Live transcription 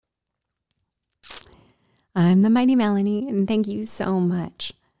I'm the Mighty Melanie, and thank you so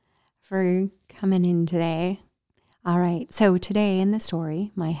much for coming in today. All right, so today in the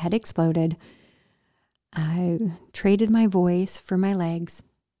story, my head exploded. I traded my voice for my legs.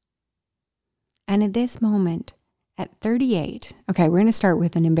 And at this moment, at 38, okay, we're going to start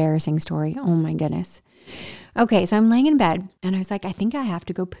with an embarrassing story. Oh my goodness. Okay, so I'm laying in bed and I was like, I think I have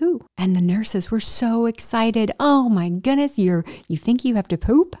to go poo. And the nurses were so excited. Oh my goodness, you think you have to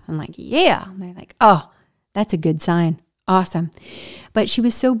poop? I'm like, yeah. And they're like, oh, that's a good sign. Awesome. But she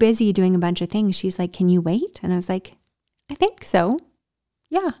was so busy doing a bunch of things. She's like, can you wait? And I was like, I think so.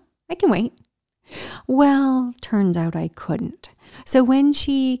 Yeah, I can wait. Well, turns out I couldn't. So when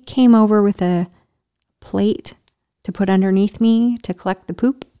she came over with a plate to put underneath me to collect the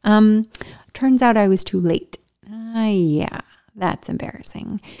poop, turns out I was too late. Yeah, that's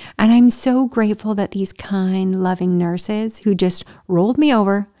embarrassing. And I'm so grateful that these kind, loving nurses who just rolled me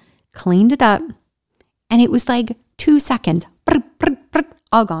over, cleaned it up, and it was like 2 seconds,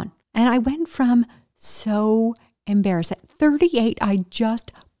 all gone. And I went from so embarrassed. At 38, I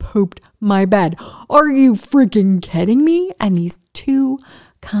just pooped my bed. Are you freaking kidding me? And these two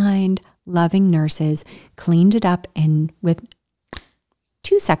kind, loving nurses cleaned it up, and with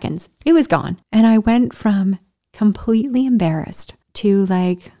 2 seconds, it was gone. And I went from completely embarrassed to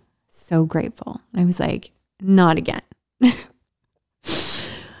like so grateful. I was like, not again.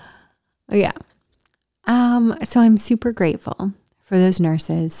 Oh yeah. So I'm super grateful for those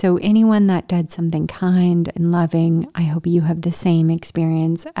nurses. So anyone that did something kind and loving, I hope you have the same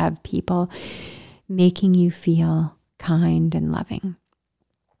experience of people making you feel kind and loving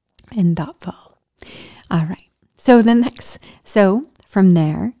and thoughtful. All right. So from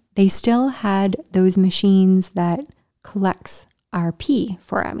there, they still had those machines that collects our pee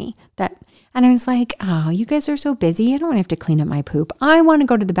for me. And I was like, oh, you guys are so busy. I don't have to clean up my poop. I want to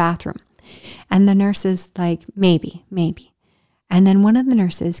go to the bathroom. And the nurse is like, maybe. And then one of the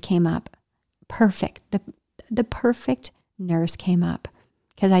nurses came up, perfect. The perfect nurse came up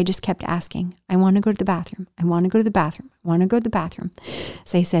because I just kept asking, I want to go to the bathroom. I want to go to the bathroom. I want to go to the bathroom.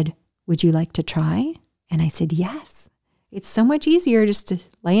 So I said, would you like to try? And I said, yes. It's so much easier just to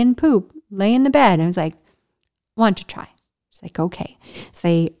lay in the bed. And I was like, want to try? She's like, okay. So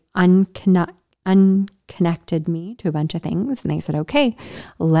they unconnected me to a bunch of things. And they said, okay,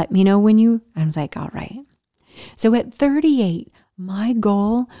 let me know when I was like, all right. So at 38, my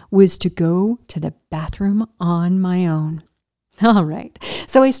goal was to go to the bathroom on my own. All right.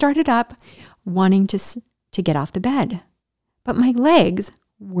 So I started up wanting to get off the bed, but my legs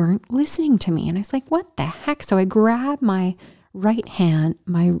weren't listening to me. And I was like, what the heck? So I grabbed my right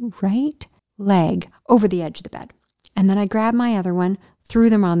leg over the edge of the bed. And then I grabbed my other one,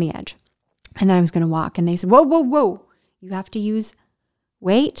 threw them on the edge. And then I was going to walk. And they said, whoa. You have to use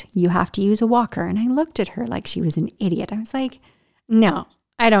a walker. And I looked at her like she was an idiot. I was like, no,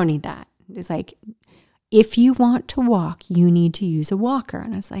 I don't need that. It was like, if you want to walk, you need to use a walker.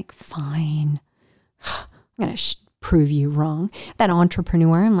 And I was like, fine. I'm going to prove you wrong. That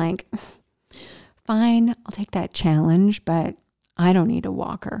entrepreneur, I'm like, fine, I'll take that challenge, but I don't need a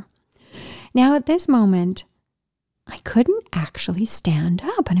walker. Now at this moment, I couldn't actually stand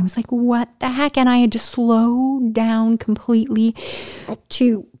up. And I was like, what the heck? And I had to slow down completely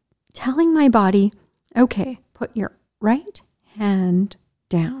to telling my body, okay, put your right hand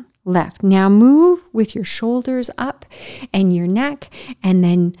down, left. Now move with your shoulders up and your neck. And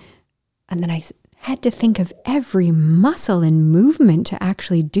then I had to think of every muscle and movement to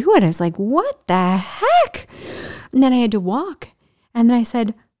actually do it. I was like, what the heck? And then I had to walk. And then I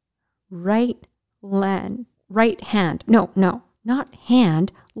said, right hand. No, not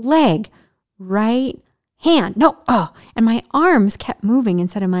hand, leg, right hand. No, and my arms kept moving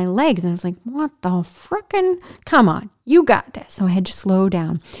instead of my legs. And I was like, what the frickin'? Come on, you got this. So I had to slow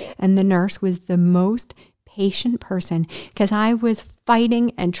down. And the nurse was the most patient person because I was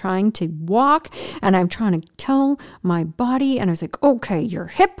fighting and trying to walk and I'm trying to tell my body. And I was like, okay, your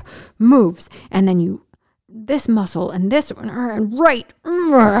hip moves. And then this muscle and this one and right.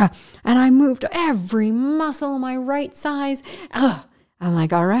 And I moved every muscle my right size. I'm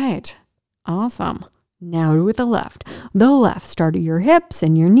like, all right, awesome. Now with the left. The left, start at your hips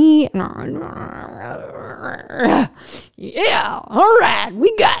and your knee. Yeah, all right,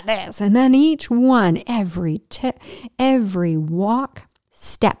 we got this. And then each one, every walk,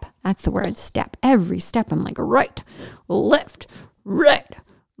 step. That's the word, step. Every step, I'm like, right, left.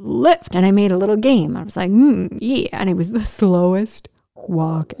 And I made a little game. I was like, yeah. And it was the slowest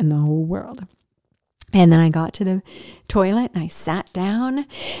walk in the whole world. And then I got to the toilet and I sat down.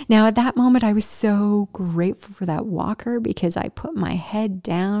 Now at that moment, I was so grateful for that walker because I put my head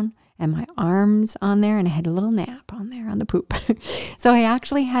down and my arms on there, and I had a little nap on there on the poop. So I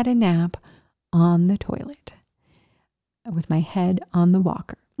actually had a nap on the toilet with my head on the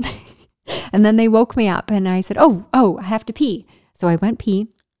walker. And then they woke me up and I said, oh, I have to pee. So I went pee.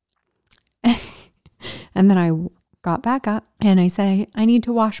 And then I got back up and I said, I need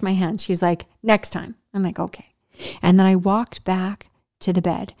to wash my hands. She's like, next time. I'm like, okay. And then I walked back to the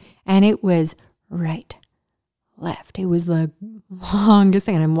bed and it was right, left. It was the longest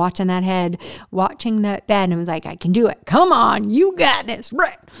thing. And I'm watching that bed, and I was like, I can do it. Come on, you got this.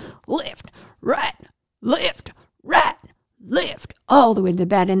 Right, lift, all the way to the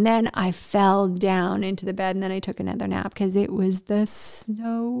bed. And then I fell down into the bed and then I took another nap because it was the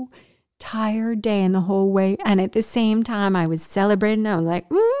so tired day and the whole way. And at the same time, I was celebrating. I was like,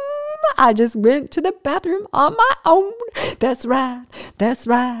 I just went to the bathroom on my own. That's right.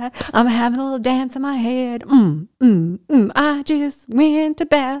 I'm having a little dance in my head. I just went to the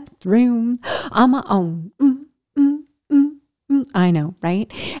bathroom on my own. I know,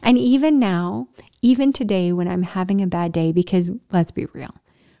 right? And even now, even today when I'm having a bad day, because let's be real,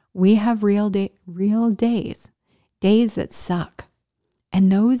 we have real days that suck.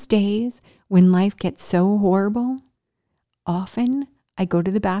 And those days when life gets so horrible, often I go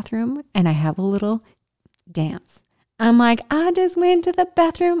to the bathroom and I have a little dance. I'm like, I just went to the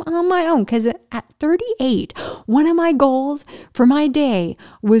bathroom on my own. Because at 38, one of my goals for my day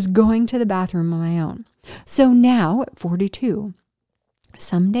was going to the bathroom on my own. So now at 42,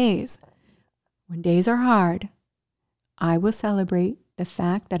 some days, when days are hard, I will celebrate the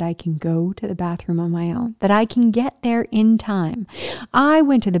fact that I can go to the bathroom on my own, that I can get there in time. I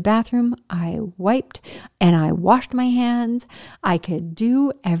went to the bathroom, I wiped, and I washed my hands. I could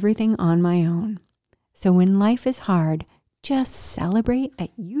do everything on my own. So when life is hard, just celebrate that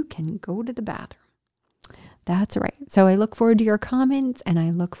you can go to the bathroom. That's right. So I look forward to your comments, and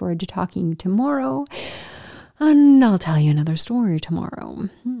I look forward to talking tomorrow. And I'll tell you another story tomorrow.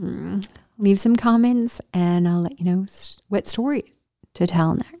 Leave some comments, and I'll let you know what story to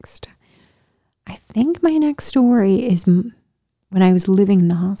tell next. I think my next story is when I was living in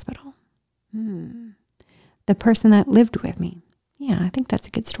the hospital. The person that lived with me. Yeah, I think that's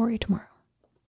a good story tomorrow.